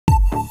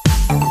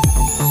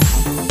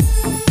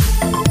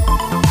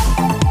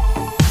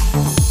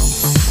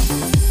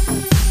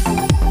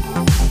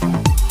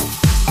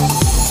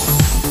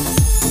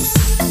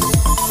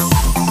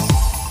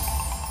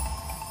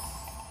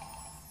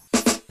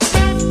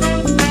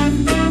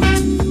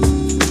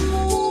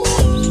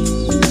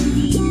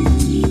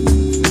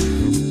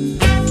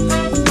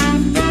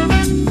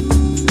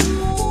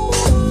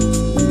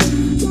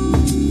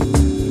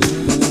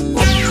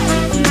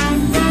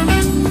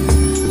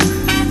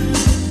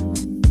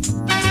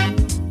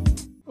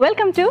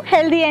Welcome to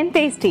healthy and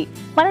tasty.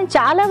 మనం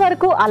చాలా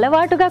వరకు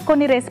అలవాటుగా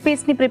కొన్ని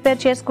రెసిపీస్ని ప్రిపేర్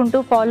చేసుకుంటూ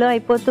ఫాలో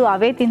అయిపోతూ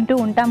అవే తింటూ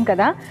ఉంటాం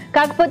కదా.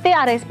 కాకపోతే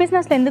ఆ రెసిపీస్ని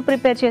అసలు ఎందుకు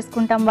ప్రిపేర్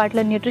చేసుకుంటాం,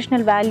 వాటిలో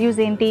న్యూట్రిషనల్ వాల్యూస్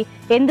ఏంటి,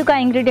 ఎందుకు ఆ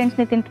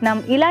ఇంగ్రీడియంట్స్ని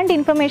తింటున్నాం, ఇలాంటి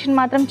ఇన్ఫర్మేషన్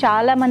మాత్రం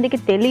చాలా మందికి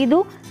తెలీదు,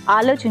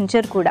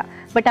 ఆలోచించరు కూడా.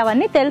 బట్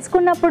అవన్నీ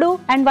తెలుసుకున్నప్పుడు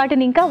అండ్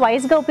వాటిని ఇంకా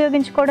వైజ్గా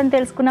ఉపయోగించుకోవడం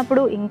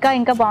తెలుసుకున్నప్పుడు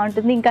ఇంకా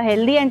బాగుంటుంది. ఇంకా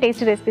హెల్దీ అండ్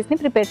టేస్టీ రెసిపీస్ని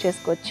ప్రిపేర్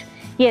చేసుకోవచ్చు.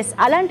 ఎస్,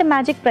 అలాంటి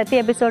మ్యాజిక్ ప్రతి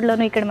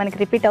ఎపిసోడ్లోనూ ఇక్కడ మనకి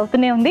రిపీట్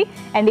అవుతూనే ఉంది.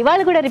 అండ్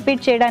ఇవాళ కూడా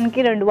రిపీట్ చేయడానికి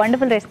 2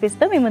 వండర్ఫుల్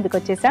రెసిపీస్తో మీ ముందుకు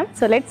వచ్చేసాం.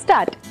 So let's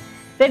start.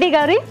 Ready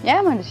Gauri?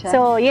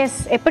 So yes,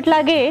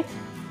 ఎప్పటిలాగే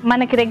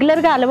మనకి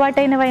రెగ్యులర్గా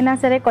అలవాటైనవైనా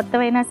సరే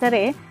కొత్తవైనా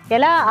సరే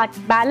ఎలా ఆ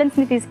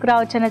బ్యాలెన్స్ని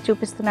తీసుకురావచ్చు అనేది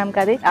చూపిస్తున్నాం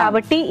కదా.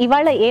 కాబట్టి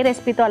ఇవాళ ఏ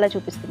రెసిపీతో అలా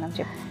చూపిస్తున్నాం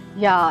చెప్పు.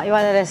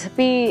 ఇవాళ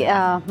రెసిపీ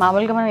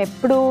మామూలుగా మనం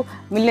ఎప్పుడు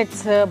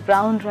millets,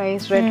 brown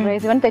rice, red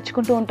rice ఇవన్నీ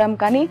తెచ్చుకుంటూ ఉంటాం.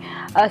 కానీ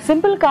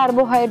సింపుల్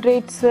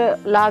కార్బోహైడ్రేట్స్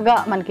లాగా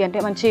మనకి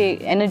అంటే మంచి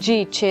ఎనర్జీ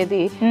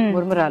ఇచ్చేది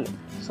మురుమురాలు.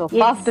 సో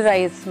పఫ్డ్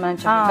రైస్ మనం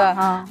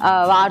చక్కగా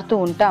వాడుతూ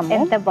ఉంటాము.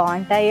 ఎంత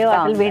బాగుంటాయో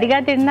అసలు, విడిగా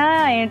తిన్నా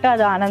ఏంటో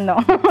అది ఆనందం.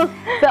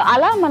 సో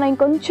అలా మనం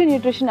ఇంకొంచెం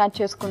న్యూట్రిషన్ యాడ్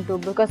చేసుకుంటూ,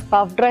 బికాస్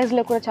పఫ్డ్ రైస్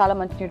లో కూడా చాలా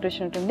మంచి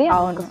న్యూట్రిషన్ ఉంటుంది,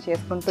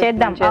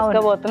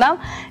 చేసుకోబోతున్నాం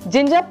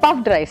ginger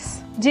puffed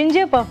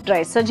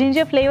rice. So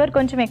ginger flavour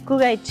కొంచెం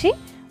ఎక్కువగా ఇచ్చి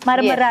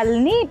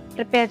మరమరాలని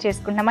ప్రిపేర్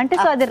చేసుకుంటాం. అంటే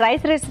సో అది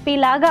రైస్ రెసిపీ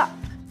లాగా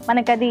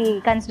మనకి అది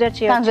కన్సిడర్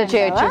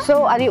చేయొచ్చు. సో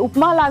అది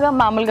ఉప్మా లాగా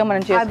మామూలుగా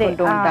మనం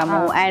చేసుకుంటూ ఉంటాము.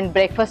 అండ్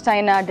బ్రేక్ఫాస్ట్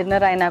అయినా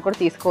డిన్నర్ అయినా కూడా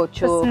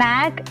తీసుకోవచ్చు.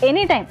 స్నాక్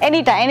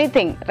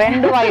ఎనీథింగ్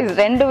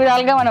రెండు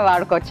విధాలుగా మనం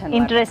వాడుకోవచ్చు.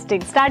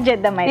 ఇంట్రెస్టింగ్. స్టార్ట్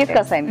చేద్దాం.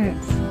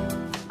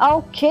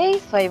 ఓకే,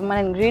 సో ఇవి మన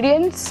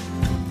ఇంగ్రీడియంట్స్.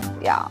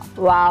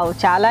 వావ్,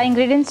 చాలా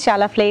ఇంగ్రీడియంట్స్,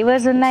 చాలా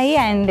ఫ్లేవర్స్ ఉన్నాయి.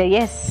 అండ్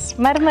ఎస్,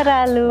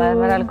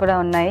 మరమరాలు కూడా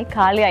ఉన్నాయి.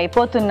 ఖాళీ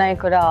అయిపోతున్నాయి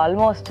కూడా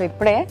ఆల్మోస్ట్.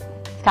 ఇప్పుడే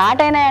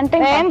స్టార్ట్ అయినాయంటే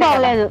ఏం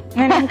బాగలేదు,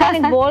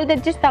 బోల్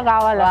తెచ్చిస్తా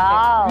కావాలా.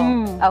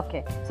 ఓకే,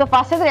 సో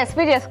ఫస్ట్ అయితే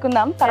రెసిపీ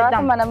చేసుకుందాం. తర్వాత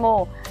మనము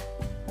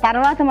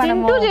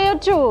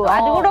చేయొచ్చు.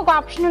 అది కూడా ఒక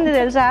ఆప్షన్ ఉంది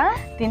తెలుసా.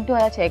 తింటూ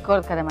అలా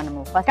చేయకూడదు కదా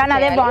మనము, కానీ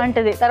అదే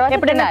బాగుంటది.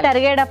 ఎప్పుడైనా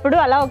తరిగేటప్పుడు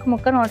అలా ఒక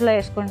ముక్క నోట్లో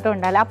వేసుకుంటూ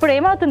ఉండాలి. అప్పుడు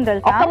ఏమవుతుంది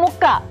తెలుసా, ఒక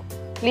ముక్క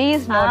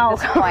ప్లీజ్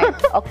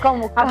ఒక్క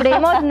ముక్క. అప్పుడు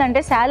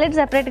ఏమవుతుందంటే సాలెడ్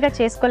సెపరేట్ గా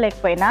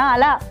చేసుకోలేకపోయినా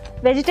అలా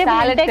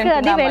వెజిటేబుల్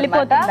అది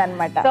వెళ్ళిపోతుంది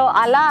అనమాట. సో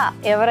అలా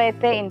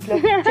ఎవరైతే ఇంట్లో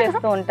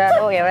చేస్తూ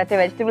ఉంటారో, ఎవరైతే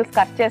వెజిటేబుల్స్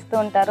కట్ చేస్తూ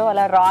ఉంటారో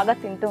అలా రాగా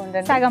తింటూ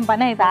ఉండండి, సగం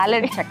పని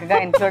సాలెడ్ చక్కగా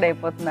ఇంక్లూడ్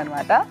అయిపోతుంది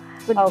అనమాట.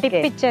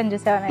 ఇచ్చాను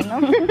చూసావా నేను.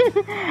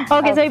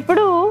 ఓకే, సో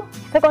ఇప్పుడు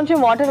కొంచెం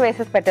వాటర్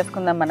వేసేసి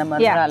పెట్టేసుకుందాం మనం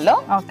మసాలాల్లో.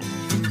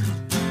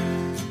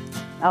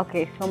 ఓకే,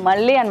 సో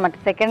మళ్ళీ అనమాట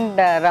సెకండ్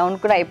రౌండ్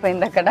కూడా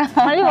అయిపోయింది. అక్కడ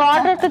మళ్ళీ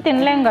వాటర్ వేస్తే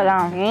తినలేం కదా,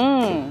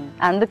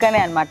 అందుకనే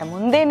అనమాట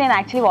ముందే నేను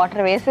యాక్చువల్లీ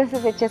వాటర్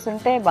వేసేసి తెచ్చేసి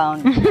ఉంటే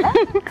బాగుంటుంది.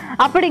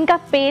 అప్పుడు ఇంకా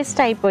paste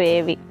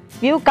అయిపోయేవి.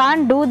 You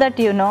can't do that,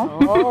 you know.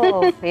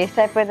 Paste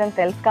అయిపోయేదని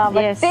తెలుసు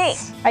కాబట్టి.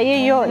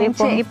 అయ్యో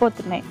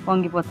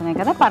పొంగిపోతున్నాయి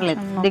కదా,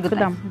 పర్లేదు,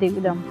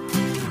 దిగుదాం.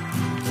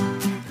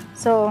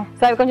 సో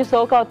అవి కొంచెం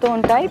సోక్ అవుతూ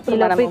ఉంటాయి. ఇప్పుడు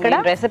మనం ఇక్కడ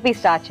రెసిపీ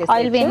స్టార్ట్ చేసి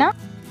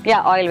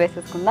ఆయిల్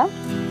వేసేసుకుందాం.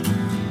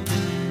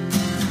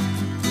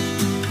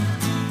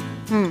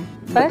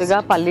 కొద్దిగా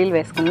పల్లీలు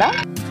వేసుకుందాం.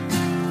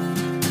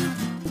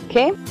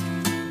 ఓకే,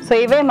 సో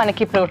ఇవే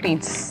మనకి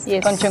ప్రోటీన్స్.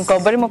 కొంచెం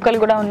కొబ్బరి ముక్కలు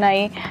కూడా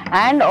ఉన్నాయి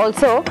అండ్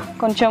ఆల్సో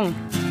కొంచెం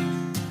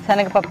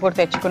శనగపప్పు కూడా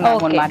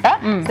తెచ్చుకున్నాము అనమాట.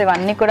 సో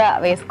ఇవన్నీ కూడా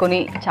వేసుకుని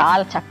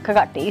చాలా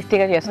చక్కగా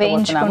టేస్టీగా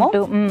చేసుకుంటున్నాము,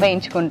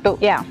 వేయించుకుంటూ.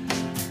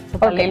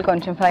 పల్లీలు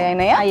కొంచెం ఫ్రై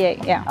అయినాయా?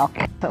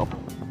 ఓకే, సో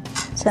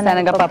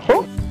శనగపప్పు,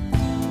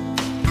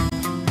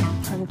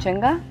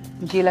 కొంచెంగా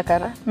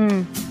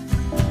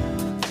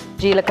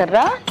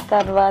జీలకర్ర,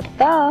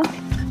 తర్వాత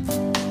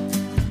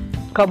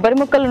కొబ్బరి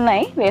ముక్కలు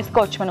ఉన్నాయి,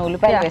 వేసుకోవచ్చు మనం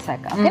ఉల్లిపాయలు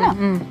వేసాక.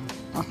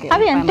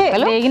 అవి అంతే,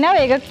 వేగినా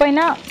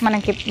వేగకపోయినా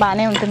మనకి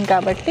బాగానే ఉంటుంది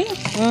కాబట్టి.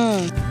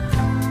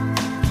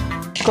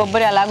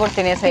 కొబ్బరి అలా కూడా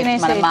తినేసేయచ్చు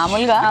మనం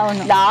మామూలుగా.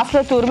 లాస్ట్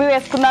లో తురిమి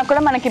వేసుకున్నా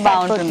కూడా మనకి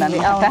బాగుంటుంది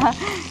అన్నమాట.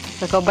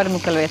 సో కొబ్బరి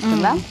ముక్కలు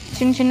వేసుకుందాం,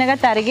 చిన్నగా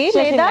తరిగి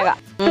లేదా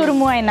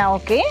తురుము అయినా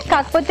ఓకే.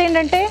 కాకపోతే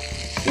ఏంటంటే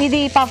ఇది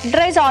పఫ్డ్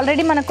రైస్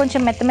ఆల్రెడీ మనకు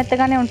కొంచెం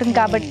మెత్తగానే ఉంటుంది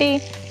కాబట్టి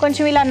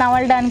కొంచెం ఇలా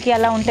నవలడానికి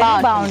అలా ఉంటే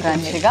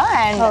బాగుంటుంది.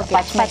 అండ్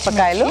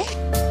పచ్చిమిరపకాయలు.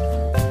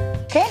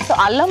 ఓకే, సో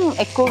అల్లం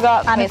ఎక్కువగా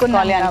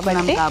వేసుకోవాలి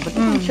అనుకున్నాం కాబట్టి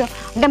కొంచెం,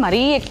 అంటే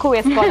మరీ ఎక్కువ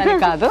వేసుకోవాలని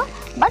కాదు,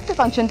 బట్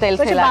కొంచెం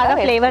బాగా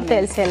ఫ్లేవర్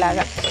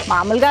తెలిసేలాగా.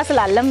 మామూలుగా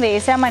అసలు అల్లం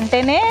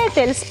వేసామంటేనే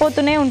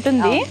తెలిసిపోతూనే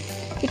ఉంటుంది.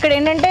 ఇక్కడ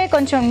ఏంటంటే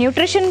కొంచెం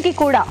న్యూట్రిషన్కి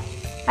కూడా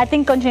ఐ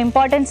థింక్ కొంచెం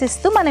ఇంపార్టెన్స్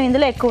ఇస్తూ మనం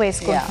ఇందులో ఎక్కువ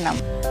వేసుకుంటున్నాం.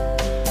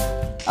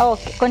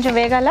 ఓకే, కొంచెం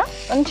వేగాలి.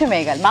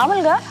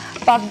 మామూలుగా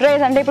పఫ్డ్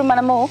రైస్ అంటే ఇప్పుడు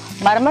మనము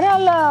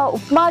మరమరాల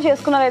ఉప్మా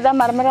చేసుకున్నా లేదా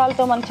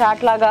మరమరాలతో మనం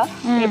చాట్ లాగా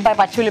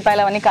పచ్చి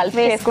ఉల్లిపాయలు అవన్నీ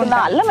కలిపి వేసుకున్న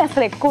అల్లం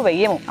అసలు ఎక్కువ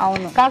వేయము.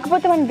 అవును,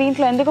 కాకపోతే మనం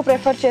దీంట్లో ఎందుకు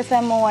ప్రిఫర్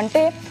చేసాము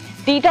అంటే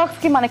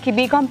డీటాక్స్ కి మనకి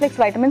బి కాంప్లెక్స్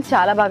వైటమిన్స్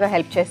చాలా బాగా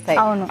హెల్ప్ చేస్తాయి.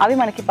 అవి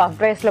మనకి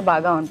పఫ్డ్ రైస్ లో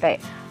బాగా ఉంటాయి.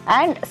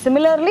 అండ్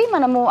సిమిలర్లీ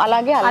మనము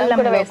అలాగే అల్లం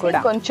కూడా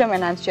వేసి కొంచెం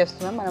ఎన్హాన్స్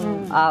చేస్తున్నాం. మనం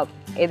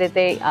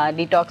ఏదైతే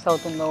డీటాక్స్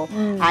అవుతుందో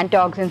యాంటీ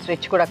ఆక్సిడెంట్స్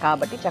రిచ్ కూడా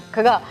కాబట్టి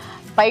చక్కగా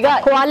పైగా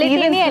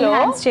క్వాలిటీని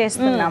ఎన్హాన్స్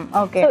చేస్తున్నాం.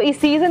 ఓకే, సో ఈ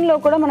సీజన్ లో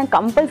కూడా మనం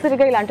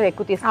కంపల్సరీగా ఇలాంటివి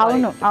ఎక్కువ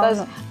తీసుకోవాలి.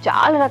 అవును,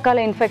 చాలా రకాల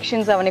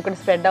ఇన్ఫెక్షన్స్ అవన్నీ కూడా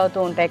స్ప్రెడ్ అవుతూ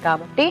ఉంటాయి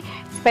కాబట్టి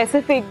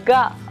స్పెసిఫిక్ గా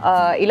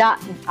ఇలా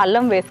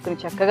అల్లం వేసుకుని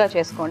చక్కగా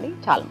చేసుకోండి,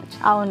 చాలా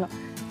మంచిది. అవును,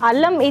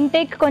 అల్లం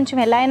ఇంటేక్ కొంచెం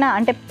ఎలా అయినా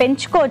అంటే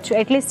పెంచుకోవచ్చు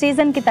అట్లీస్ట్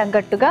సీజన్ కి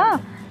తగ్గట్టుగా,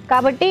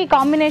 కాబట్టి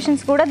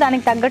కాంబినేషన్స్ కూడా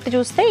దానికి తగ్గట్టు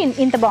చూస్తే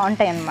ఇంత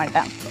బాగుంటాయి అన్నమాట.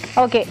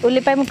 ఓకే,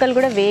 ఉల్లిపాయ ముక్కలు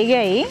కూడా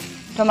వేగాయి,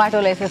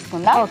 టొమాటోలు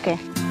వేసేసుకుందాం. ఓకే,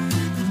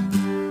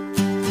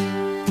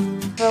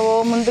 సో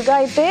ముందుగా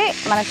అయితే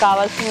మనకు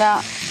కావాల్సిన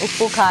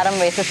ఉప్పు కారం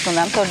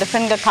వేసేసుకుందాం. సో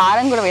డిఫరెంట్గా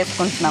కారం కూడా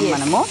వేసుకుంటున్నాం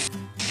మనము.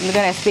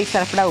 ముందుగా రెసిపీకి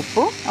సరిపడా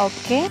ఉప్పు,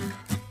 ఓకే,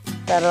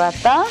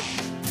 తర్వాత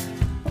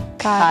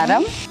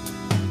కారం,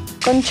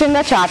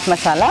 కొంచెంగా చాట్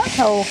మసాలా,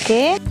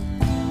 ఓకే,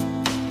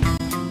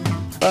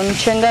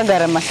 కొంచెంగా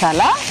గరం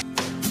మసాలా,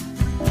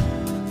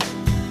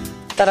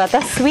 తర్వాత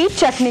స్వీట్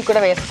చట్నీ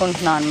కూడా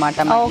వేసుకుంటున్నాం అనమాట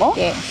మనము.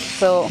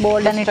 సో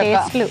బోల్డ్ అనే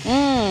టేస్ట్లు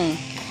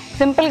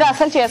సింపుల్ గా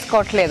అసలు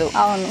చేసుకోవట్లేదు.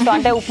 అవును, సో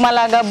అంటే ఉప్మా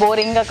లాగా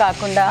బోరింగ్ గా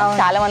కాకుండా,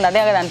 చాలా మంది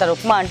అదే కదా అంటారు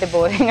ఉప్మా అంటే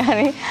బోరింగ్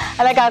అని,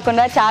 అలా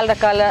కాకుండా చాలా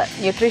రకాల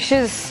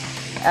న్యూట్రిషియస్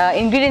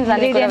ఇంగ్రీడియంట్స్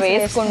అన్ని కూడా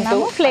వేసుకుంటూ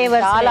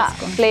చాలా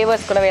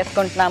ఫ్లేవర్స్ కూడా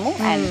వేసుకుంటున్నాము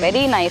అండ్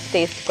వెరీ నైస్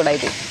టేస్ట్ కూడా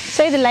ఇది.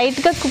 సో ఇది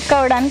లైట్ గా కుక్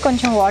అవ్వడానికి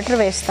కొంచెం వాటర్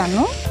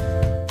వేస్తాను.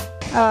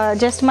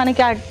 జస్ట్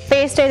మనకి ఆ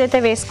పేస్ట్ ఏదైతే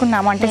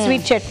వేసుకున్నామో అంటే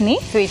స్వీట్ చట్నీ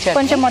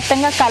కొంచెం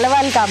మొత్తంగా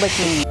కలవాలి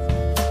కాబట్టి.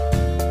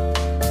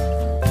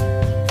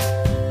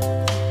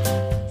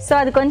 సో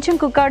అది కొంచెం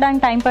కుక్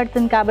అవడానికి టైం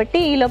పడుతుంది కాబట్టి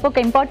ఈ లోపు ఒక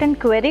ఇంపార్టెంట్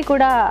క్వెరీ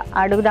కూడా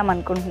అడుగుదాం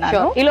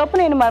అనుకుంటున్నాను. ఈ లోపు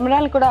నేను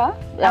మరమరాలు కూడా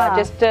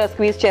జస్ట్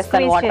స్క్వీజ్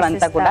చేస్తాను వాటర్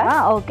అంతా కూడా.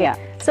 ఓకే,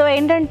 సో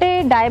ఏంటంటే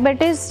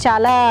డయాబెటీస్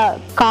చాలా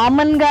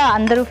కామన్ గా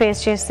అందరూ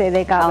ఫేస్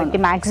చేసేదే కాబట్టి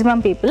మాక్సిమం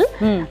పీపుల్.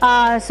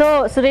 సో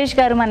సురేష్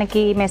గారు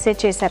మనకి మెసేజ్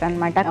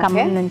చేశారనమాట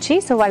ఖమ్మం నుంచి.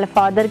 సో వాళ్ళ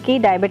ఫాదర్ కి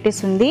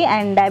డయాబెటీస్ ఉంది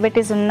అండ్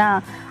డయాబెటీస్ ఉన్న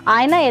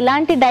ఆయన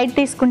ఎలాంటి డైట్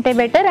తీసుకుంటే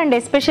బెటర్ అండ్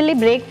ఎస్పెషల్లీ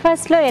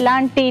బ్రేక్ఫాస్ట్ లో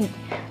ఎలాంటి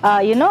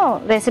you know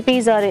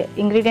recipes are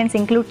ingredients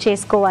include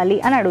చేసుకోవాలి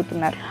అని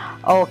అడుగుతున్నారు.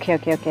 Okay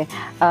okay okay,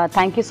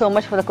 thank you so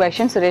much for the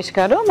question Suresh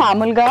గారు.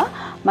 మామూలుగా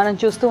మనం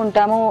చూస్తూ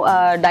ఉంటాము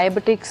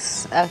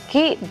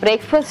డయాబెటిక్స్కి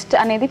బ్రేక్ఫాస్ట్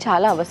అనేది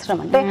చాలా అవసరం.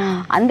 అంటే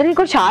అందరికీ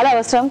కూడా చాలా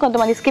అవసరం,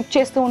 కొంతమంది స్కిప్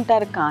చేస్తూ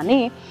ఉంటారు.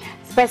 కానీ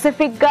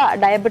స్పెసిఫిక్గా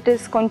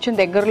డయాబెటీస్ కొంచెం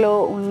దగ్గరలో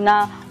ఉన్న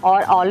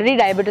ఆర్ ఆల్రెడీ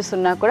డయాబెటీస్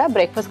ఉన్నా కూడా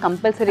బ్రేక్ఫాస్ట్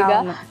కంపల్సరీగా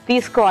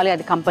తీసుకోవాలి,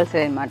 అది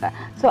కంపల్సరీ అనమాట.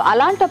 సో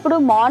అలాంటప్పుడు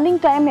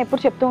మార్నింగ్ టైం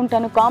ఎప్పుడు చెప్తూ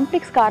ఉంటాను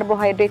కాంప్లెక్స్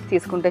కార్బోహైడ్రేట్స్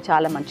తీసుకుంటే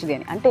చాలా మంచిది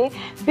అని. అంటే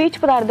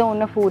పీచు పదార్థం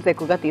ఉన్న ఫుడ్స్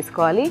ఎక్కువగా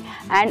తీసుకోవాలి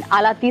అండ్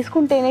అలా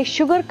తీసుకుంటేనే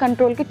షుగర్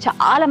కంట్రోల్కి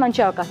చాలా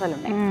మంచి అవకాశాలు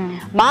ఉన్నాయి.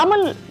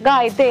 మామూలుగా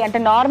అయితే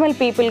అంటే నార్మల్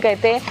పీపుల్కి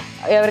అయితే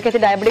ఎవరికైతే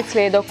డయాబెటిక్స్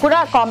లేదో కూడా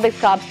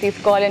కాంప్లెక్స్ కార్బ్స్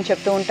తీసుకోవాలి అని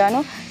చెప్తూ ఉంటాను.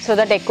 సో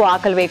దట్ ఎక్కువ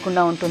ఆకలి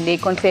వేయకుండా ఉంటుంది,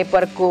 కొంతసేపు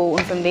వరకు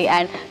ఉంటుంది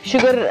అండ్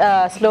షుగర్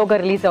స్లోగా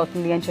రిలీజ్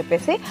అవుతుంది అని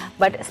చెప్పేసి.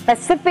 బట్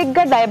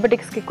స్పెసిఫిక్గా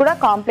డయాబెటిక్స్కి కూడా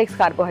కాంప్లెక్స్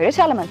కార్బోహైడ్రేట్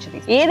చాలా మంచిది.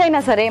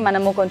 ఏదైనా సరే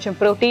మనము కొంచెం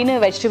ప్రోటీన్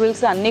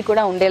వెజిటబుల్స్ అన్నీ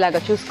కూడా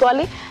ఉండేలాగా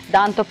చూసుకోవాలి.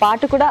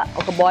 దాంతోపాటు కూడా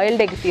ఒక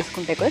బాయిల్డ్ ఎగ్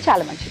తీసుకుంటే కూడా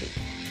చాలా మంచిది.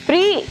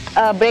 ప్రీ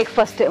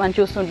బ్రేక్ఫాస్ట్ మనం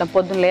చూస్తుంటాం,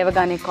 పొద్దున్న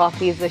లేవగానే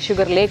కాఫీస్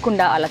షుగర్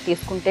లేకుండా అలా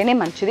తీసుకుంటేనే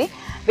మంచిది.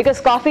 బికాస్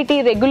కాఫీ టీ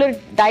రెగ్యులర్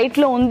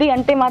డైట్లో ఉంది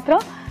అంటే మాత్రం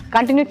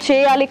కంటిన్యూ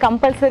చేయాలి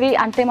కంపల్సరీ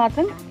అంటే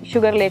మాత్రం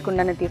షుగర్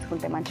లేకుండానే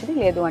తీసుకుంటే మంచిది.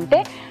 లేదు అంటే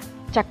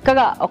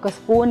చక్కగా ఒక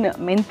స్పూన్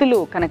మెంతులు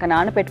కనుక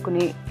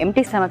నానపెట్టుకుని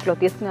ఎంటీ స్టమక్లో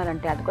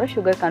తీసుకున్నారంటే అది కూడా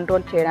షుగర్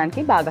కంట్రోల్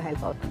చేయడానికి బాగా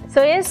హెల్ప్ అవుతుంది.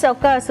 సో ఎస్,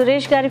 ఒక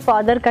సురేష్ గారి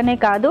ఫాదర్ కనే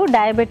కాదు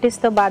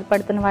డయాబెటీస్తో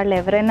బాధపడుతున్న వాళ్ళు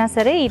ఎవరైనా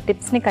సరే ఈ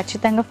టిప్స్ని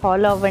ఖచ్చితంగా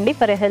ఫాలో అవ్వండి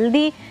for a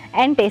healthy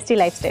and tasty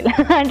life style.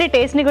 అంటే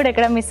టేస్ట్ని కూడా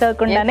ఎక్కడ మిస్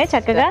అవ్వకుండానే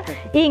చక్కగా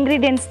ఈ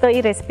ఇంగ్రీడియంట్స్తో ఈ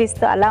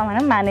రెసిపీస్తో అలా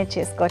మనం మేనేజ్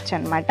చేసుకోవచ్చు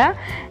అనమాట.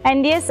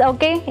 అండ్ ఎస్,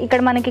 ఓకే,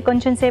 ఇక్కడ మనకి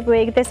కొంచెం సేపు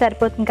వేగితే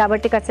సరిపోతుంది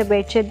కాబట్టి కాసేపు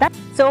వెయిట్ చేద్దాం.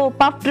 సో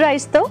పఫ్డ్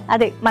రైస్తో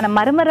అదే మన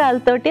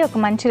మరమరాలతోటి ఒక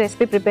మంచి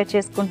రెసిపీ ప్రిపేర్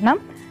చేసుకుంటున్నాం.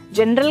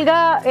 జనరల్గా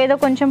ఏదో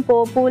కొంచెం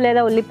పోపు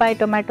లేదా ఉల్లిపాయ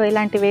టొమాటో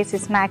ఇలాంటివి వేసి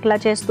స్నాక్లా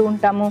చేస్తూ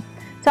ఉంటాము.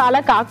 సో అలా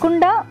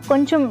కాకుండా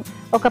కొంచెం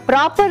ఒక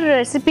ప్రాపర్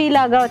రెసిపీ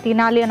లాగా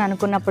తినాలి అని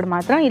అనుకున్నప్పుడు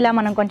మాత్రం ఇలా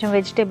మనం కొంచెం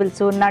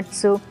వెజిటేబుల్స్,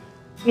 నట్స్,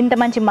 ఇంత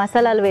మంచి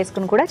మసాలాలు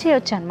వేసుకుని కూడా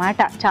చేయొచ్చు అనమాట.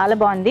 చాలా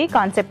బాగుంది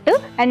కాన్సెప్ట్.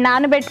 అండ్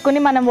నానబెట్టుకుని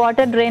మనం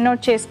వాటర్ డ్రైన్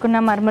అవుట్ చేసుకున్న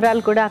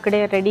మరమరాలు కూడా అక్కడే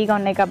రెడీగా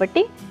ఉన్నాయి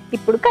కాబట్టి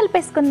ఇప్పుడు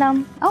కలిపేసుకుందాం.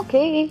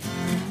 ఓకే,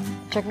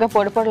 చక్కగా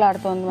పొడి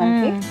పొడిలాడుతోంది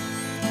మనకి.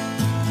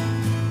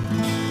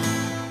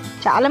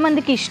 చాలా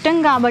మందికి ఇష్టం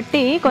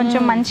కాబట్టి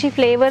కొంచెం మంచి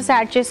ఫ్లేవర్స్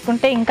యాడ్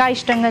చేసుకుంటే ఇంకా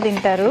ఇష్టంగా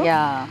తింటారు.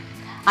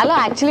 అలా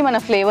యాక్చువల్లీ మన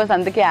ఫ్లేవర్స్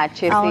అందుకే యాడ్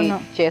చేసి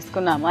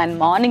చేసుకున్నాము. అండ్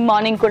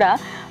మార్నింగ్ కూడా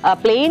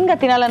ప్లెయిన్ గా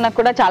తినాలన్నా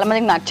కూడా చాలా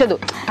మందికి నచ్చదు.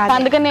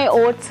 అందుకనే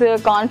ఓట్స్,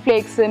 కార్న్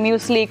ఫ్లేక్స్,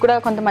 మ్యూస్లీ కూడా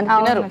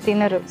కొంతమంది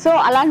తినరు. సో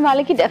అలాంటి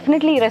వాళ్ళకి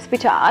డెఫినెట్లీ ఈ రెసిపీ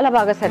చాలా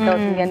బాగా సెట్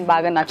అవుతుంది అండ్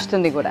బాగా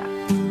నచ్చుతుంది కూడా.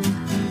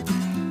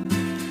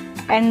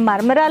 అండ్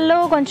మరమరాల్లో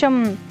కొంచెం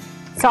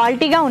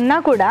సాల్టీగా ఉన్నా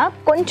కూడా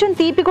కొంచెం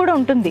తీపి కూడా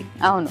ఉంటుంది.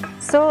 అవును,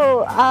 సో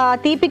ఆ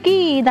తీపికి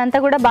ఇదంతా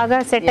కూడా బాగా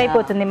సెట్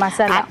అయిపోతుంది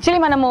మసాలా.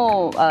 యాక్చువల్లీ మనము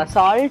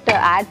సాల్ట్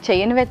యాడ్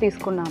చేయనివే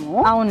తీసుకున్నాము.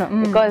 అవును,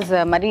 బికాజ్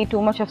మరీ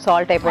టూ మచ్ ఆఫ్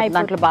సాల్ట్ అయిపోతుంది,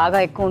 దాంట్లో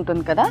బాగా ఎక్కువ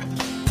ఉంటుంది కదా.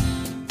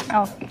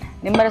 ఓకే,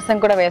 నిమ్మరసం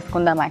కూడా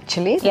వేసుకుందాం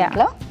యాక్చువల్లీ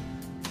ఇట్లా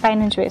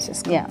పైనుంచి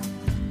వేసేసుకుందాం.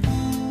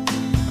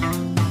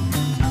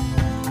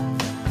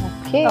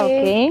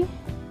 ఓకే,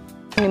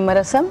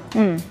 నిమ్మరసం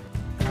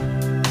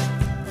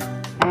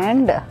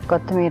అండ్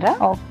కొత్తిమీర.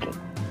 ఓకే,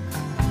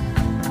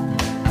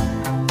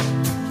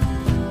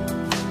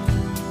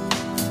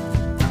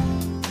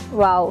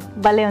 వావ్,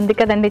 భలే ఉంది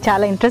కదండి,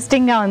 చాలా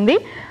ఇంట్రెస్టింగ్గా ఉంది.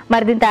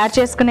 మరి దీన్ని తయారు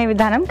చేసుకునే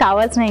విధానం,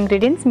 కావాల్సిన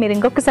ఇంగ్రీడియంట్స్ మీరు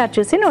ఇంకొకసారి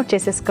చూసి నోట్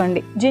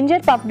చేసేసుకోండి.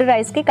 జింజర్ పఫ్డ్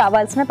రైస్ కి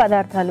కావాల్సిన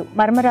పదార్థాలు: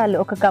 మరమరాలు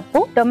 1 కప్పు,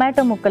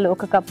 టొమాటో ముక్కలు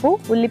 1 కప్పు,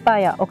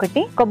 ఉల్లిపాయ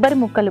 1, కొబ్బరి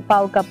ముక్కలు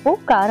 1/2 కప్పు,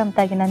 కారం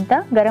తగినంత,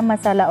 garam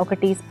masala 1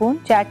 tea spoon,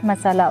 chaat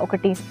masala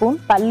 1 tea spoon,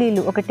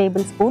 పల్లీలు 1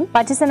 టేబుల్ స్పూన్,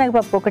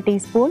 పచ్చిశనగపప్పు 1 టీ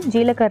స్పూన్,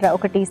 జీలకర్ర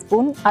 1 టీ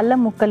స్పూన్,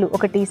 అల్లం ముక్కలు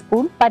 1 టీ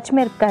స్పూన్,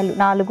 పచ్చిమిరపకాయలు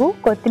 4,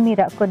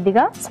 కొత్తిమీర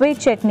కొద్దిగా,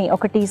 స్వీట్ చట్నీ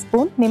 1 టీ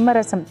స్పూన్,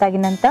 నిమ్మరసం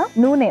తగినంత,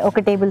 నూనె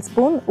 1 టేబుల్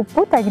స్పూన్,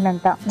 ఉప్పు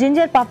తగినంత.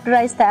 జింజర్ పఫ్డ్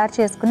రైస్ తయారు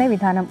చేసుకునే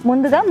విధానం: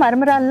 ముందుగా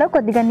మరమరాల్లో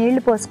కొద్దిగా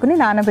నీళ్లు పోసుకుని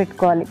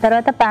నానబెట్టుకోవాలి.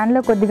 తర్వాత పాన్ లో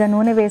కొద్దిగా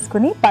నూనె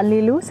వేసుకుని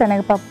పల్లీలు,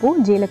 శనగపప్పు,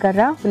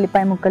 జీలకర్ర,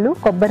 ఉల్లిపాయ ముక్కలు,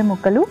 కొబ్బరి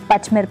ముక్కలు,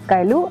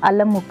 పచ్చిమిరపకాయలు,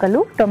 అల్లం ముక్కలు,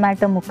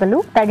 టొమాటో ముక్కలు,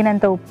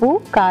 తగినంత ఉప్పు,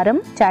 కారం,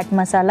 చాట్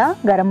మసాలా,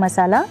 గరం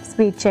మసాలా,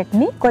 స్వీట్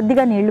చట్నీ,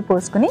 కొద్దిగా నీళ్లు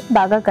పోసుకుని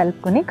బాగా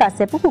కలుపుకుని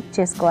కాసేపు కుక్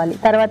చేసుకోవాలి.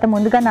 తర్వాత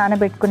ముందుగా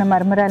నానబెట్టుకున్న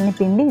మరమరాల్ని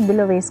పిండి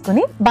ఇందులో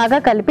వేసుకుని బాగా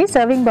కలిపి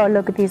సర్వింగ్ బౌల్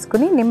లోకి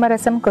తీసుకుని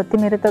నిమ్మరసం,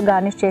 కొత్తిమీరతో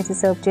గార్నిష్ చేసి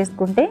సర్వ్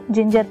చేసుకుంటే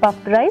జింజర్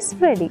పఫ్డ్ రైస్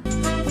రెడీ.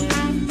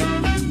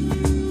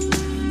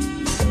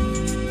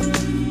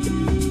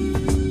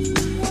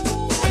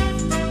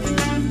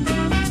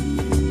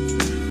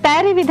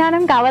 తయారీ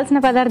విధానం, కావాల్సిన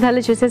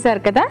పదార్థాలు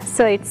చూసేశారు కదా.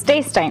 So it's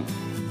taste time.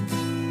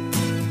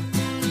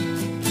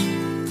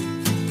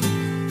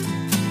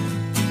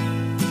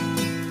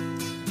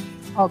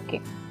 Okay,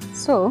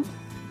 so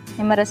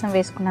నిమ్మరసం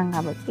వేసుకున్నాం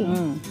కాబట్టి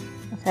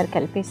ఒకసారి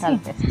కలిపేసి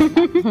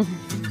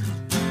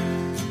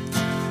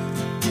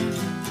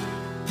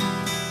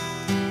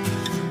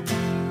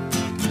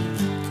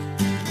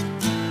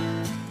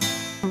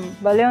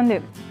భలే ఉంది.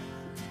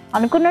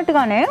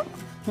 అనుకున్నట్టుగానే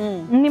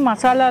ఇన్ని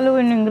మసాలాలు,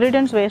 ఇన్ని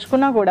ఇంగ్రీడియంట్స్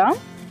వేసుకున్నా కూడా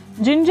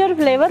జింజర్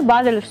ఫ్లేవర్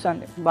బాగా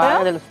తెలుస్తుంది.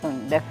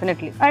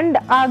 డెఫినెట్లీ. అండ్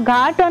ఆ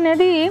ఘాట్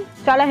అనేది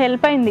చాలా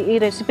హెల్ప్ అయింది ఈ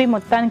రెసిపీ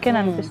మొత్తానికి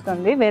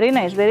అనిపిస్తుంది. వెరీ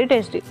నైస్, వెరీ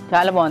టేస్టీ,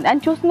 చాలా బాగుంది.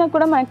 అండ్ చూస్తున్నా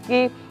కూడా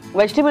మనకి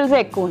వెజిటబుల్స్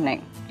ఎక్కువ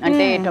ఉన్నాయి,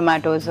 అంటే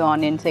టొమాటోస్,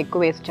 ఆనియన్స్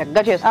ఎక్కువ వేసి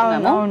చక్కగా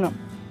చేస్తున్నాము. అవును,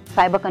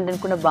 ఫైబర్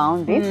కంటెంట్ కూడా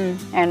బాగుంది.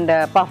 అండ్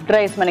పఫ్డ్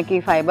రైస్ మనకి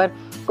ఫైబర్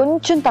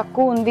కొంచెం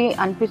తక్కువ ఉంది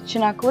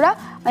అనిపించినా కూడా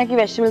మనకి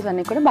వెజిటబుల్స్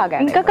అన్ని కూడా బాగా,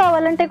 ఇంకా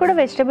కావాలంటే కూడా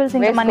వెజిటబుల్స్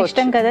ఇంకా మన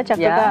ఇష్టం కదా,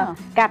 చక్కగా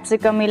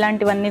క్యాప్సికమ్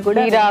ఇలాంటివన్నీ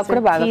కూడా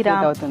బాగా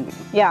అవుతుంది.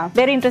 యా,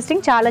 వెరీ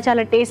ఇంట్రెస్టింగ్, చాలా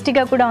చాలా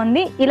టేస్టీగా కూడా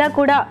ఉంది. ఇలా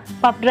కూడా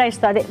పఫ్డ్ రైస్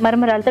తో, అదే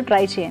మరమరాలతో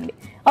ట్రై చేయండి.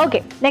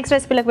 ఓకే, నెక్స్ట్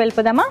రెసిపీలోకి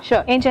వెళ్ళిపోదామా?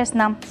 ఏం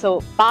చేస్తున్నాం? సో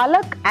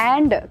పాలక్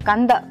అండ్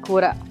కంద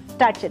కూర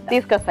స్టార్ట్ చేద్దాం.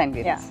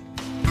 తీసుకొస్తాను.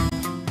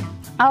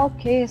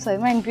 Okay, so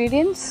my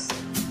ingredients.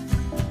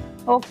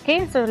 Okay,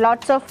 so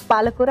lots of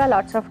పాలకూర,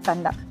 లాట్స్ ఆఫ్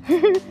కంద,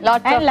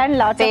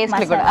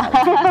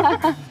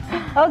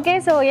 okay.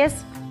 So yes,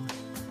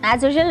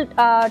 as usual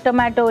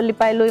tomato,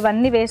 ఉల్లిపాయలు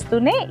ఇవన్నీ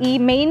వేస్తూనే ఈ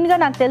మెయిన్ గా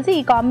నాకు తెలిసి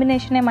ఈ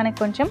కాంబినేషన్ మనకి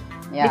కొంచెం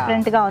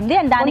డిఫరెంట్ గా ఉంది.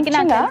 అండ్ దానికి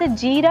నాకు తెలిసి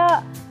జీరా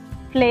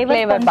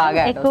ఫ్లేవర్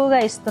బాగా ఎక్కువగా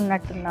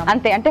ఇస్తున్నట్టున్నాం.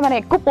 అంతే, అంటే మనం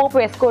ఎక్కువ పోపు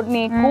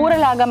వేసుకొని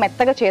కూరలాగా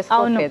మెత్తగా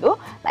చేసుకోవట్లేదు,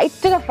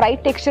 లైట్ గా ఫ్రై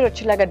టెక్స్చర్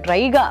వచ్చేలాగా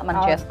డ్రైగా మనం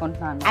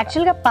చేసుకుంటున్నాం.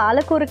 యాక్చువల్ గా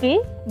పాలకూరకి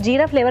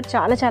జీరా ఫ్లేవర్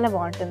చాలా చాలా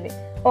బాగుంటుంది.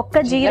 ఒక్క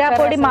జీరా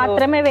పొడి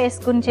మాత్రమే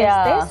వేసుకుని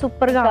చేస్తే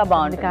సూపర్ గా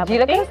బాగుంటుంది.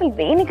 జీలకర్ర అసలు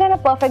దేనికైనా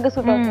పర్ఫెక్ట్ గా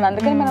సూట్ అవుతుంది.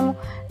 అందుకని మనం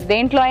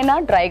దేంట్లో అయినా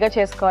డ్రైగా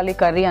చేసుకోవాలి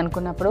కర్రీ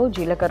అనుకున్నప్పుడు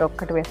జీలకర్ర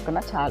ఒక్కటి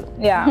వేసుకున్నా చాలు.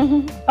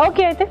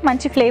 ఓకే, అయితే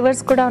మంచి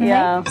ఫ్లేవర్స్ కూడా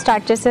ఉన్నాయి.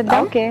 స్టార్ట్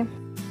చేసేద్దాం. Okay,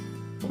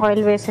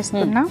 oil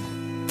వేసేస్తున్నా.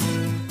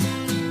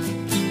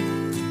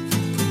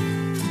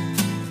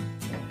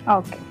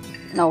 Okay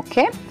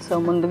okay, so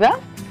ముందుగా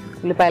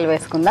ఉల్లిపాయలు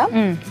వేసుకుందాం.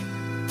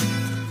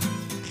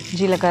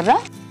 జీలకర్ర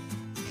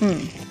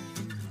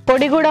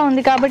పొడి కూడా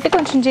ఉంది కాబట్టి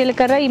కొంచెం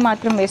జీలకర్ర ఈ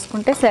మాత్రం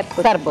వేసుకుంటే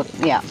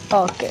సరిపోతుంది.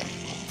 ఓకే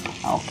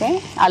ఓకే,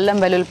 అల్లం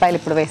వెల్లుల్లిపాయలు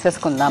ఇప్పుడు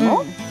వేసేసుకుందాము.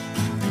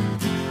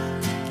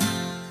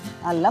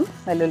 అల్లం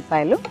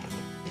వెల్లుల్లిపాయలు,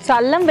 సో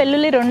అల్లం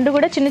వెల్లుల్లి రెండు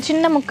కూడా చిన్న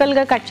చిన్న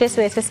ముక్కలుగా కట్ చేసి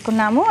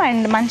వేసేసుకున్నాము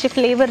అండ్ మంచి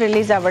ఫ్లేవర్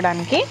రిలీజ్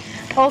అవ్వడానికి.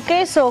 ఓకే,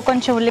 సో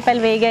కొంచెం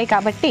ఉల్లిపాయలు వేగాయి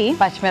కాబట్టి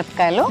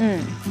పచ్చిమిరపకాయలు.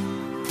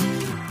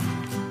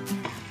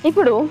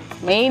 ఇప్పుడు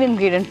మెయిన్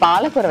ఇంగ్రీడియంట్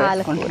పాలకూర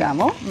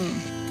వేసుకుంటున్నాము.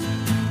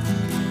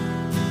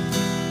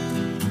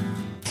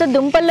 సో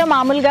దుంపల్లో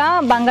మామూలుగా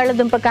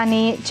బంగాళదుంప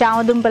కానీ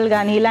చామదుంపలు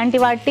కానీ ఇలాంటి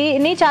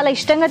వాటిని చాలా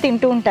ఇష్టంగా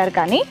తింటూ ఉంటారు,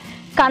 కానీ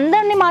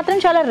కందాన్ని మాత్రం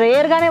చాలా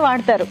రేర్గానే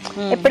వాడతారు.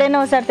 ఎప్పుడైనా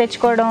ఒకసారి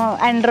తెచ్చుకోవడం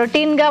అండ్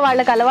రొటీన్గా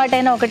వాళ్ళకి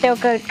అలవాటైన ఒకటే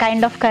ఒక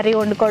కైండ్ ఆఫ్ కర్రీ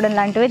వండుకోవడం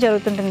లాంటివే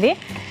జరుగుతుంటుంది.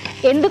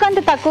 ఎందుకంత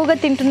తక్కువగా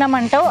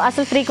తింటున్నామంటావు?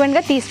 అసలు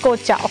ఫ్రీక్వెంట్గా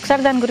తీసుకోవచ్చా?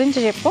 ఒకసారి దాని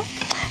గురించి చెప్పు.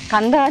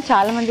 కంద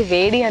చాలా మంది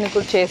వేడి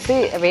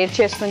వేడి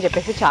చేస్తుందని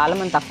చెప్పేసి చాలా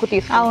మంది తక్కువ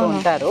తీసుకుంటూ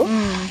ఉంటారు.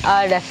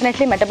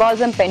 డెఫినెట్లీ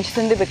మెటబాలిజం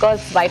పెంచుతుంది,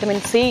 బికాస్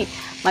వైటమిన్ సి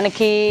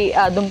మనకి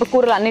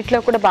దుంపకూరలు అన్నిట్లో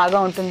కూడా బాగా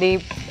ఉంటుంది,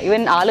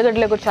 ఈవెన్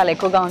ఆలుగడ్డలో కూడా చాలా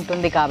ఎక్కువగా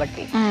ఉంటుంది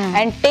కాబట్టి.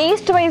 అండ్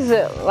టేస్ట్ వైజ్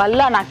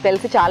వల్ల నాకు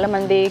తెలిసి చాలా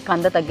మంది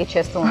కంద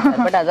తగ్గించేస్తూ ఉంటారు,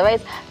 బట్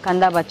అదర్వైజ్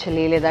కంద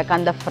బచ్చలి లేదా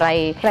కంద ఫ్రై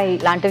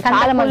లాంటివి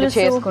చాలా మంది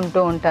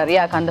చేసుకుంటూ ఉంటారు,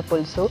 కంద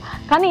పులుసు.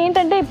 కానీ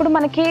ఏంటంటే ఇప్పుడు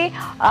మనకి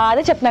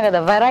అదే చెప్తున్నా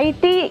కదా,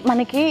 వెరైటీ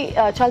మనకి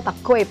చాలా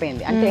తక్కువ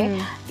అయిపోయింది. అంటే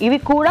ఇవి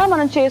కూడా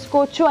మనం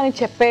చేసుకోవచ్చు అని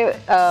చెప్పే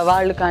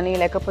వాళ్ళు కానీ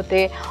లేకపోతే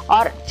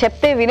ఆర్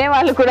చెప్తే వినే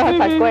వాళ్ళు కూడా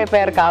తక్కువ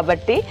అయిపోయారు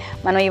కాబట్టి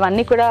మనం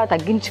ఇవన్నీ కూడా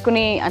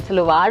తగ్గించుకుని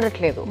అసలు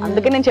వాడట్లేదు.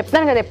 అందుకే నేను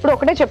చెప్తాను కదా, ఎప్పుడు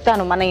ఒకటే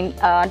చెప్తాను, మన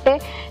అంటే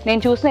నేను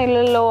చూసిన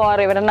ఇళ్ళల్లో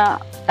ఆర్ ఎవరైనా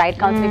డైట్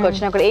కౌన్సిలింగ్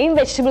వచ్చినా కూడా ఏం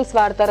వెజిటబుల్స్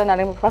వాడతారని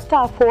అడిగి ఫస్ట్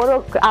ఆ 4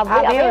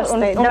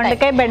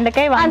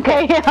 బెండకాయ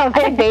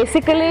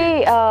బేసికలీ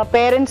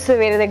పేరెంట్స్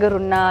వేరే దగ్గర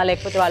ఉన్నా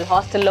లేకపోతే వాళ్ళు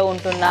హాస్టల్లో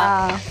ఉంటున్నా,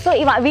 సో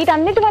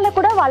వీటన్నిటి వల్ల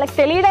కూడా వాళ్ళకి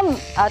తెలియడం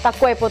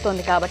తక్కువ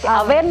అయిపోతుంది కాబట్టి,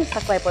 అవేర్నెస్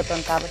తక్కువ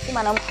అయిపోతుంది కాబట్టి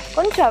మనం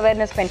కొంచెం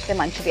అవేర్నెస్ పెంచితే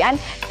మంచిది. అండ్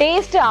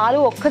టేస్ట్ ఆలు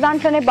ఒక్క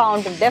దాంట్లోనే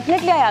బాగుంటుంది,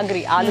 డెఫినెట్లీ ఐ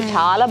అగ్రీ, ఆలు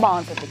చాలా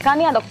బాగుంటుంది.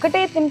 కానీ అది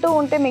ఒక్కటే తింటూ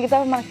ఉంటే మిగతా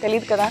మనకు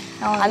తెలియదు కదా,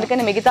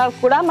 అందుకని మిగతా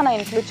కూడా మనం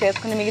ఇంక్లూడ్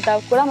చేసుకుని మిగతా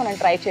కూడా మనం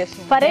ట్రై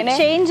చేస్తున్నాం,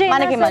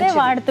 మనకి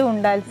వాడుతూ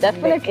ఉండాలి.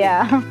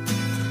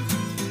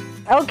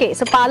 ఓకే,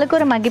 సో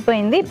పాలకూర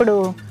మగ్గిపోయింది, ఇప్పుడు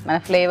మన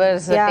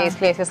ఫ్లేవర్స్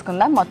టేస్ట్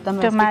వేసేసుకుందాం.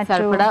 మొత్తం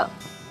టొమాటో,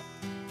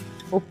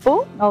 ఉప్పు,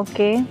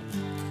 ఓకే,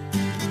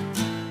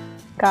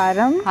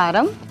 కారం,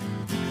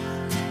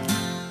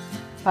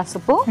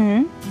 పసుపు,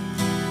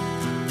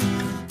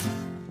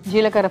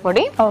 జీలకర్ర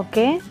పొడి,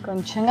 ఓకే,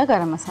 కొంచెంగా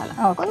గరం మసాలా,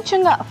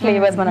 కొంచెంగా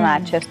ఫ్లేవర్స్ మనం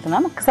యాడ్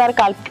చేస్తున్నాం. ఒకసారి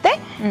కలిపితే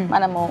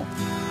మనము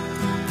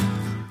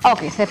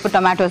ఓకే. సో ఇప్పుడు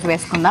టొమాటోస్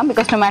వేసుకుందాం,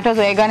 బికాస్ టొమాటోస్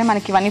వేయగానే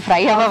మనకి ఇవన్నీ ఫ్రై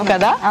అవ్వవు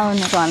కదా,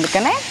 సో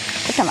అందుకనే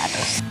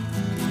టొమాటోస్.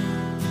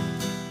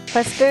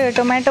 ఫస్ట్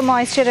టొమాటో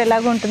మాయిశ్చర్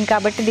ఎలాగో ఉంటుంది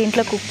కాబట్టి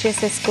దీంట్లో కుక్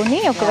చేసేసుకుని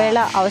ఒకవేళ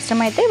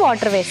అవసరమైతే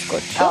వాటర్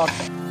వేసుకోవచ్చు.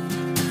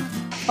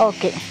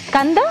 ఓకే,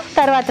 కంద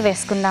తర్వాత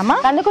వేసుకుందామా?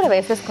 కంద కూడా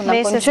వేసేసుకుందాం,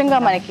 కొంచెంగా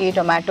మనకి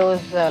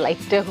టొమాటోస్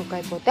లైట్ కుక్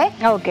అయిపోతే.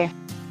 ఓకే,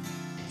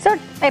 సో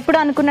ఎప్పుడు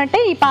అనుకున్నట్టే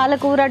ఈ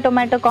పాలకూర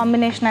టొమాటో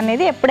కాంబినేషన్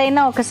అనేది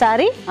ఎప్పుడైనా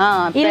ఒకసారి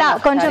ఇలా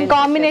కొంచెం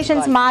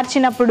కాంబినేషన్స్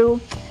మార్చినప్పుడు,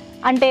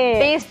 అంటే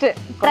టేస్ట్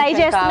ట్రై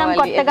చేస్తున్నాం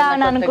కొత్తగా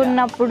అని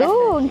అనుకున్నప్పుడు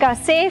ఇంకా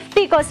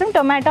సేఫ్టీ కోసం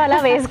టొమాటో అలా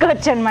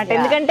వేసుకోవచ్చు అనమాట.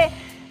 ఎందుకంటే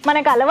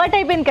మనకు అలవాటు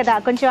అయిపోయింది కదా,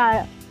 కొంచెం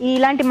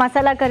ఇలాంటి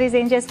మసాలా కర్రీస్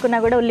ఏం చేసుకున్నా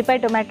కూడా ఉల్లిపాయ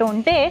టొమాటో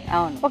ఉంటే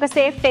ఒక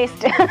సేఫ్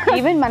టేస్ట్.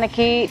 ఈవెన్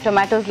మనకి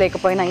టొమాటోస్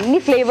లేకపోయినా ఇన్ని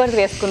ఫ్లేవర్స్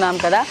వేసుకున్నాం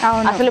కదా,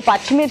 అసలు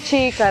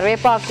పచ్చిమిర్చి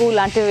కరివేపాకు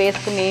లాంటివి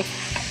వేసుకుని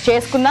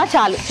చేసుకున్నా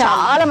చాలు,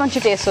 చాలా మంచి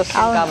టేస్ట్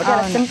వస్తుంది. కాబట్టి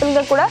అలా సింపుల్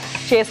గా కూడా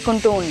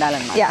చేసుకుంటూ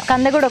ఉండాలన్నమాట.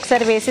 కంద కూడా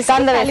ఒకసారి వేసి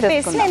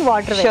నేను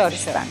వాటర్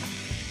వేస్తాను.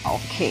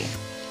 ఓకే,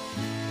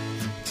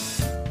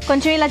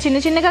 కొంచెం ఇలా చిన్న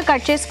చిన్నగా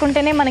కట్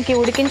చేసుకుంటేనే మనకి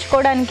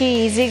ఉడికించుకోవడానికి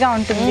ఈజీగా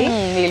ఉంటుంది,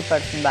 వీలు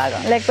పడుతుంది బాగా,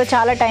 లేకపోతే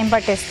చాలా టైం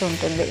పట్టేస్తూ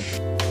ఉంటుంది.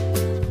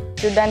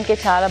 చూడడానికి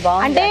చాలా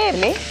బాగుంది.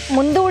 అంటే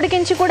ముందు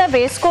ఉడికించి కూడా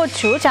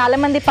వేసుకోవచ్చు, చాలా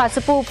మంది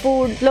పసుపు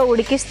ఉప్పులో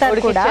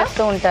ఉడికిస్తారు కూడా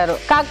ఉంటారు,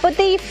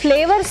 కాకపోతే ఈ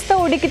ఫ్లేవర్స్ తో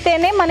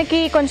ఉడికితేనే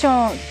మనకి కొంచెం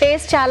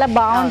టేస్ట్ చాలా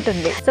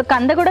బాగుంటుంది. సో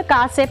కంద కూడా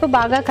కాసేపు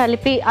బాగా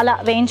కలిపి అలా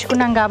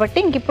వేయించుకున్నాం కాబట్టి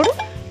ఇంక ఇప్పుడు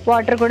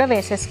వాటర్ కూడా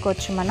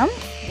వేసేసుకోవచ్చు మనం.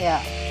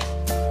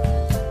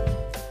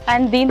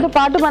 అండ్ దీంతో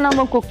పాటు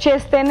మనము కుక్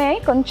చేస్తేనే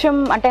కొంచెం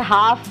అంటే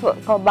హాఫ్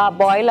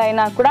బాయిల్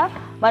అయినా కూడా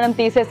మనం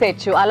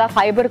తీసేసేయచ్చు, అలా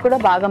ఫైబర్ కూడా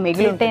బాగా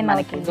మిగిలి ఉంటుంది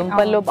మనకి,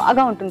 దుంపల్లో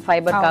బాగా ఉంటుంది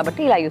ఫైబర్,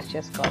 కాబట్టి ఇలా యూస్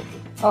చేసుకోవాలి.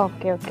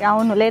 ఓకే ఓకే,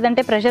 అవును,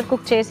 లేదంటే ప్రెషర్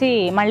కుక్ చేసి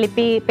మళ్ళీ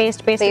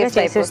పేస్ట్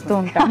చేసేస్తూ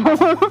ఉంటాం.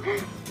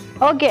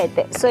 ఓకే,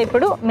 అయితే సో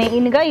ఇప్పుడు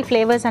మెయిన్గా ఈ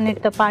ఫ్లేవర్స్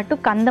అన్నిటితో పాటు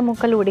కంద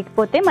ముక్కలు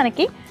ఉడికిపోతే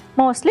మనకి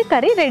మోస్ట్లీ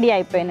కర్రీ రెడీ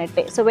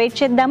అయిపోయినట్టే. సో వెయిట్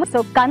చేద్దాము. సో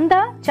కంద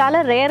చాలా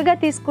రేర్గా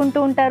తీసుకుంటూ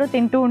ఉంటారు,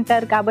 తింటూ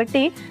ఉంటారు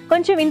కాబట్టి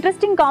కొంచెం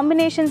ఇంట్రెస్టింగ్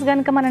కాంబినేషన్స్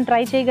కనుక మనం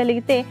ట్రై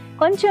చేయగలిగితే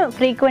కొంచెం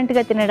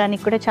ఫ్రీక్వెంట్గా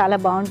తినడానికి కూడా చాలా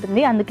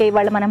బాగుంటుంది. అందుకే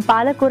ఇవాళ మనం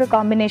పాలకూర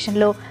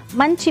కాంబినేషన్లో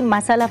మంచి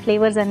మసాలా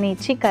ఫ్లేవర్స్ అన్ని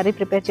ఇచ్చి కర్రీ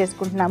ప్రిపేర్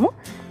చేసుకుంటున్నాము.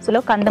 సో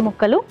కంద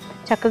ముక్కలు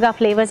చక్కగా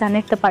ఫ్లేవర్స్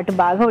అన్నిటితో పాటు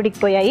బాగా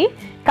ఉడికిపోయాయి.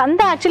 కంద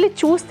యాక్చువల్లీ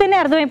చూస్తేనే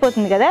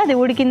అర్థమైపోతుంది కదా అది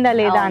ఉడికిందా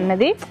లేదా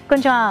అన్నది,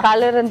 కొంచెం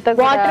కలర్ అంతా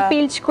వాటర్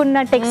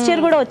పీల్చుకున్న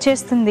టెక్స్చర్ కూడా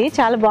వచ్చేస్తుంది,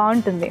 చాలా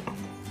బాగుంటుంది.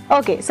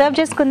 ఓకే, సర్వ్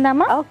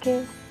చేసుకుందామా? ఓకే,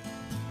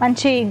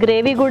 మంచి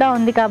గ్రేవీ కూడా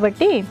ఉంది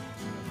కాబట్టి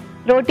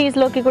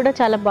రోటీస్లోకి కూడా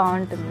చాలా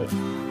బాగుంటుంది.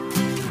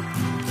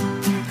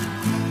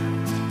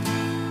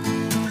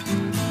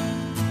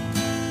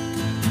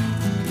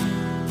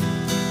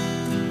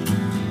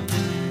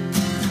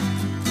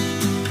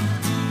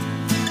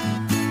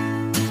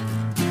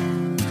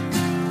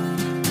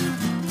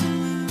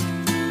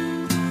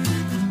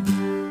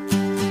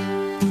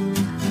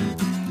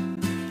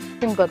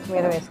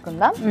 కొత్తిమీర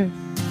వేసుకుందాం.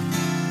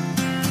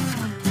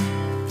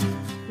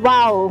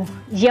 వావ్,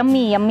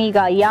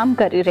 యమ్మీగా యామ్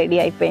కర్రీ రెడీ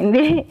అయిపోయింది.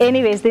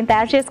 ఎనీవేస్ దీన్ని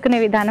తయారు చేసుకునే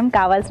విధానం,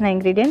 కావాల్సిన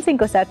ఇంగ్రీడియంట్స్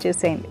ఇంకోసారి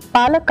చూసేయండి.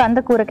 కంద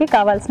కూరకి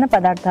కావాల్సిన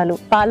పదార్థాలు: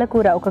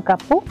 పాలకూర 1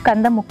 కప్పు,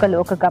 కంద ముక్కలు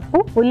 1 కప్పు,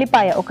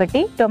 ఉల్లిపాయ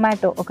 1,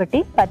 టొమాటో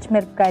 1,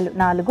 పచ్చిమిరపకాయలు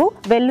 4,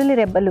 వెల్లుల్లి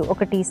రెబ్బలు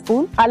 1 టీ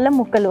స్పూన్, అల్లం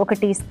ముక్కలు 1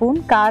 టీ స్పూన్,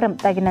 కారం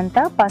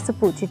తగినంత,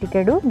 పసుపు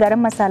చిటికెడు,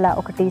 గరం మసాలా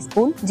 1 టీ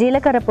స్పూన్,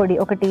 జీలకర్ర పొడి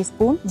 1 టీ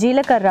స్పూన్,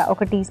 జీలకర్ర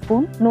 1 టీ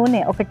స్పూన్,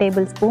 నూనె 1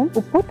 టేబుల్ స్పూన్,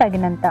 ఉప్పు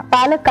తగినంత.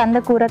 కంద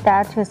కూర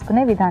తయారు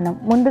చేసుకునే విధానం: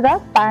 ముందుగా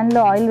పాన్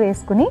లో ఆయిల్ వేసి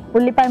పోసుకుని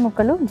ఉల్లిపాయ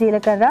ముక్కలు,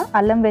 జీలకర్ర,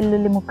 అల్లం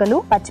వెల్లుల్లి ముక్కలు,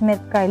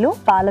 పచ్చిమిరపకాయలు,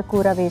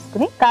 పాలకూర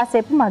వేసుకుని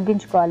కాసేపు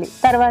మగ్గించుకోవాలి.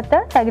 తర్వాత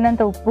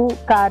తగినంత ఉప్పు,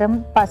 కారం,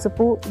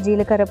 పసుపు,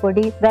 జీలకర్ర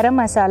పొడి, గరం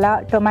మసాలా,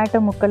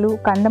 టొమాటో ముక్కలు,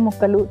 కంద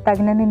ముక్కలు,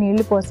 తగినన్ని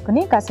నీళ్లు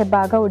పోసుకుని కాసేపు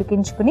బాగా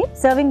ఉడికించుకుని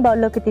సర్వింగ్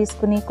బౌల్ లోకి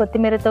తీసుకుని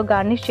కొత్తిమీరతో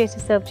గార్నిష్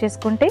చేసి సర్వ్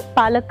చేసుకుంటే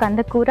పాలక్ కంద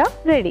కూర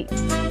రెడీ.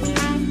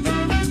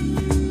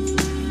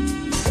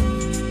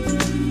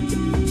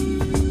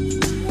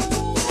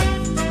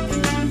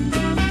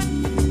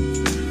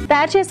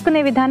 తయారు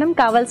చేసుకునే విధానం,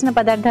 కావాల్సిన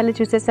పదార్థాలు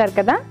చూసేసారు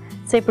కదా.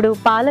 సో ఇప్పుడు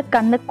పాలక్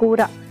కంద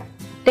కూర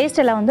టేస్ట్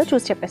ఎలా ఉందో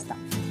చూసి చెప్పేస్తాం.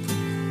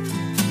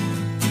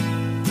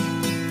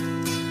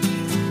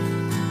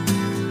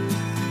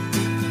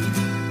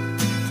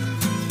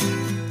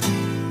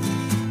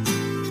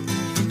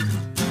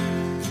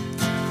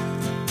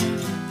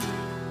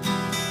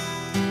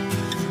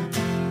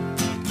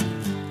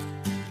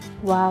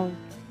 వావ్,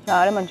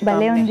 చాలా మంచి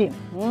భలే ఉంది,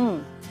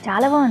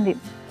 చాలా బాగుంది.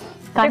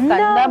 కంద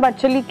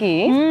బచ్చలికి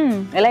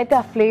ఎలా అయితే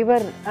ఆ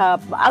ఫ్లేవర్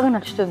బాగా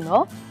నచ్చుతుందో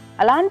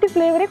అలాంటి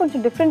ఫ్లేవరే కొంచెం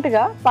డిఫరెంట్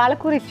గా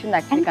పాలకూర ఇచ్చింది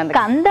యాక్చువల్లీ.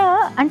 కంద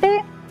అంటే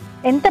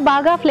ఎంత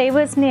బాగా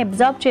ఫ్లేవర్స్ ని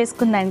అబ్జార్బ్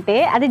చేసుకుందంటే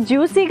అది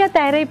జ్యూసీగా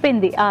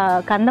తయారైపోయింది. ఆ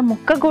కంద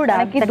ముక్క కూడా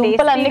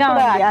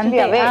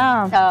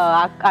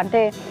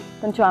అంటే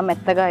కొంచెం ఆ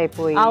మెత్తగా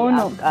అయిపోయి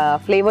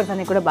ఫ్లేవర్స్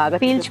అన్ని కూడా బాగా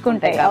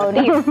పీల్చుకుంటాయి.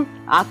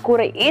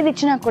 ఆకుకూర ఏది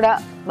ఇచ్చినా కూడా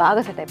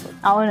బాగా సెట్ అయిపోతుంది.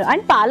 అవును,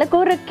 అండ్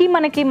పాలకూరకి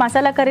మనకి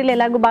మసాలా కర్రీలు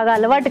ఎలాగో బాగా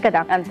అలవాటు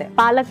కదా. అంతే,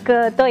 పాలక్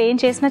తో ఏం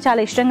చేసినా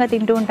చాలా ఇష్టంగా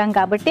తింటూ ఉంటాం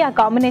కాబట్టి ఆ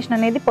కాంబినేషన్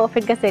అనేది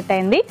పర్ఫెక్ట్ గా సెట్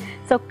అయింది.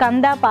 సో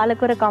కంద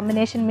పాలకూర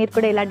కాంబినేషన్ మీరు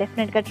కూడా ఇలా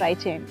డెఫినెట్ గా ట్రై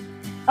చేయండి.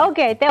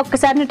 ఓకే, అయితే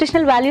ఒక్కసారి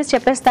న్యూట్రిషనల్ వాల్యూస్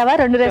చెప్పేస్తావా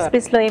రెండు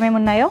రెసిపీస్ లో ఏమేమి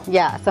ఉన్నాయో?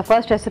 యా, సో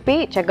ఫస్ట్ రెసిపీ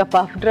చక్కగా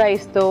పఫ్డ్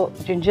రైస్ తో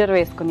జింజర్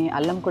వేసుకుని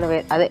అల్లం కూడా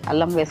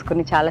అల్లం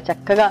వేసుకుని చాలా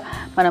చక్కగా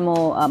మనము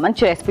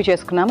మంచి రెసిపీ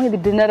చేసుకున్నాము. ఇది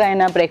డిన్నర్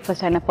అయినా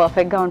బ్రేక్ఫాస్ట్ అయినా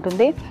పర్ఫెక్ట్ గా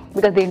ఉంటుంది.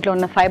 బికాస్ దీంట్లో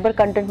ఉన్న ఫైబర్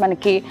కంటెంట్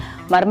మనకి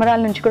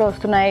మరమరాల నుంచి కూడా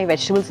వస్తున్నాయి,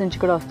 వెజిటబుల్స్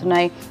నుంచి కూడా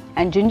వస్తున్నాయి.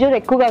 అండ్ జింజర్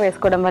ఎక్కువగా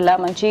వేసుకోవడం వల్ల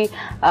మంచి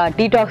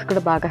డీటాక్స్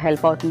కూడా బాగా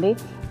హెల్ప్ అవుతుంది.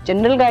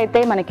 జనరల్గా అయితే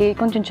మనకి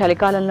కొంచెం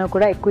చలికాలంలో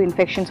కూడా ఎక్కువ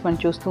ఇన్ఫెక్షన్స్ మనం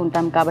చూస్తూ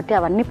ఉంటాం కాబట్టి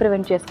అవన్నీ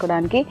ప్రివెంట్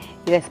చేసుకోవడానికి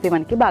ఈ రెసిపీ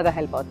మనకి బాగా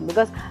హెల్ప్ అవుతుంది.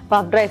 బికాస్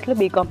పఫ్డ్ రైస్లో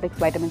బి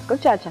కాంప్లెక్స్ వైటమిన్స్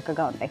కూడా చాలా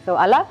చక్కగా ఉంటాయి. సో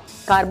అలా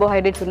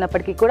కార్బోహైడ్రేట్స్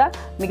ఉన్నప్పటికీ కూడా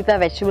మిగతా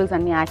వెజిటబుల్స్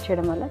అన్ని యాడ్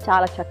చేయడం వల్ల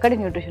చాలా చక్కటి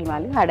న్యూట్రిషన్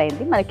వాల్యూ యాడ్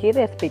అయింది మనకి ఈ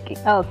రెసిపీకి.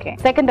 ఓకే,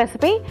 సెకండ్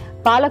రెసిపీ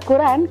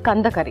పాలకూర అండ్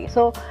కంద కర్రీ.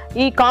 సో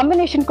ఈ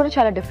కాంబినేషన్ కూడా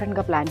చాలా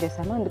డిఫరెంట్గా ప్లాన్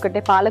చేశాము,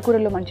 ఎందుకంటే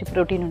పాలకూరలో మంచి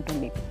ప్రోటీన్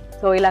ఉంటుంది.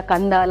 సో ఇలా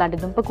కంద లాంటి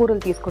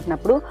దుంపకూరలు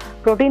తీసుకుంటున్నప్పుడు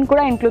ప్రోటీన్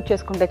కూడా ఇంక్లూడ్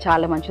చేసుకుంటే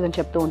చాలా మంచిదని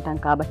చెప్తూ ఉంటాం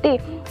కాబట్టి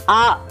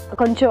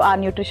కొంచెం ఆ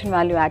న్యూట్రిషన్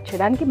వాల్యూ యాడ్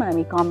చేయడానికి మనం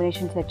ఈ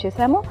కాంబినేషన్ సెట్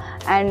చేసాము.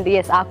 అండ్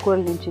ఎస్,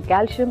 ఆకుకూరల నుంచి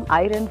calcium,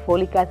 iron,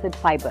 folic acid,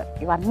 fibre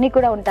ఇవన్నీ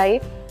కూడా ఉంటాయి.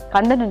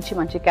 కంద నుంచి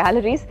మంచి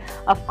calories,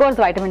 of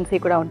course vitamin C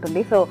కూడా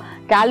ఉంటుంది. సో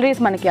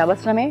క్యాలరీస్ మనకి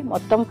అవసరమే.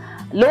 మొత్తం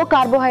లో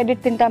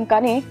కార్బోహైడ్రేట్ తింటాం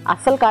కానీ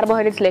అస్సలు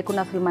కార్బోహైడ్రేట్స్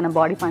లేకుండా అసలు మన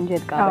బాడీ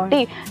పనిచేయదు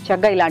కాబట్టి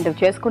చక్కగా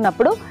ఇలాంటివి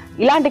చేసుకున్నప్పుడు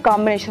ఇలాంటి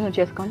కాంబినేషన్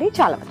చేసుకోండి,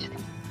 చాలా మంచిది.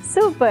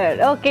 సూపర్.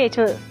 ఓకే,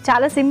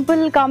 చాలా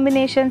simple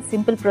combination,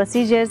 simple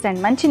procedures and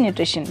మంచి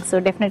న్యూట్రిషన్. సో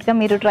డెఫినెట్ గా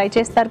మీరు ట్రై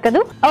చేస్తారు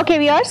కదా. Okay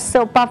viewers, so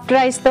puffed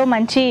rice తో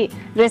మంచి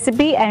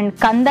రెసిపీ అండ్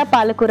కంద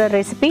పాలకూర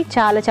రెసిపీ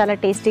చాలా చాలా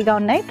టేస్టీగా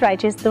ఉన్నాయి. ట్రై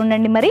చేస్తూ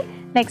ఉండండి. మరి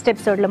నెక్స్ట్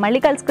ఎపిసోడ్ లో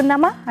మళ్ళీ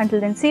కలుసుకుందామా?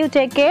 Until then see you,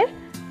 take care,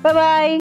 bye bye.